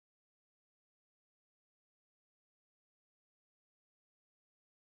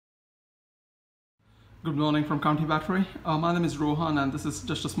Good morning from County Battery. My name is Rohan and this is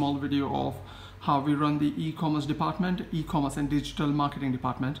just a small video of how we run the e-commerce department, e-commerce and digital marketing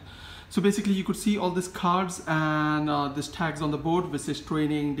department. So basically you could see all these cards and these tags on the board, which is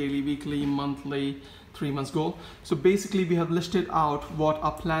training, daily, weekly, monthly, 3 months goal. So basically we have listed out what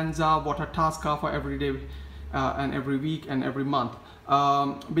our plans are, what our tasks are for every day and every week and every month.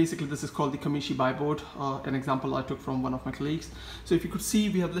 Basically this is called the Kamishibai board, an example I took from one of my colleagues. So if you could see,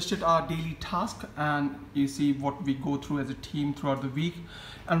 we have listed our daily task and you see what we go through as a team throughout the week.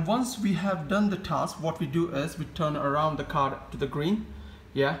 And once we have done the task, what we do is we turn around the card to the green.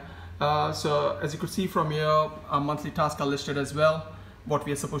 So as you could see from here, our monthly tasks are listed as well, what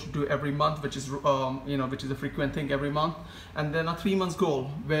we are supposed to do every month, which is which is a frequent thing every month, and then a 3 months goal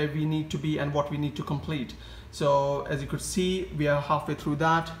where we need to be and what we need to complete. So as you could see, we are halfway through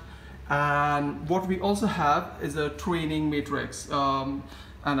that, and what we also have is a training matrix and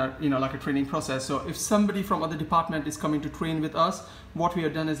like a training process. So if somebody from other department is coming to train with us, what we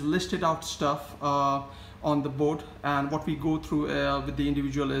have done is listed out stuff on the board, and what we go through with the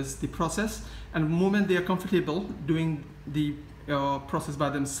individual is the process. And the moment they are comfortable doing the process by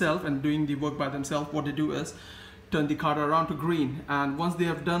themselves and doing the work by themselves, what they do is turn the card around to green, and once they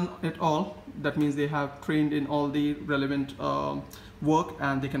have done it all, that means they have trained in all the relevant work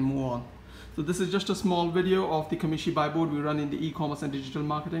and they can move on. So this is just a small video of the Kamishibai board we run in the e-commerce and digital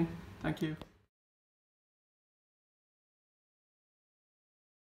marketing. Thank you.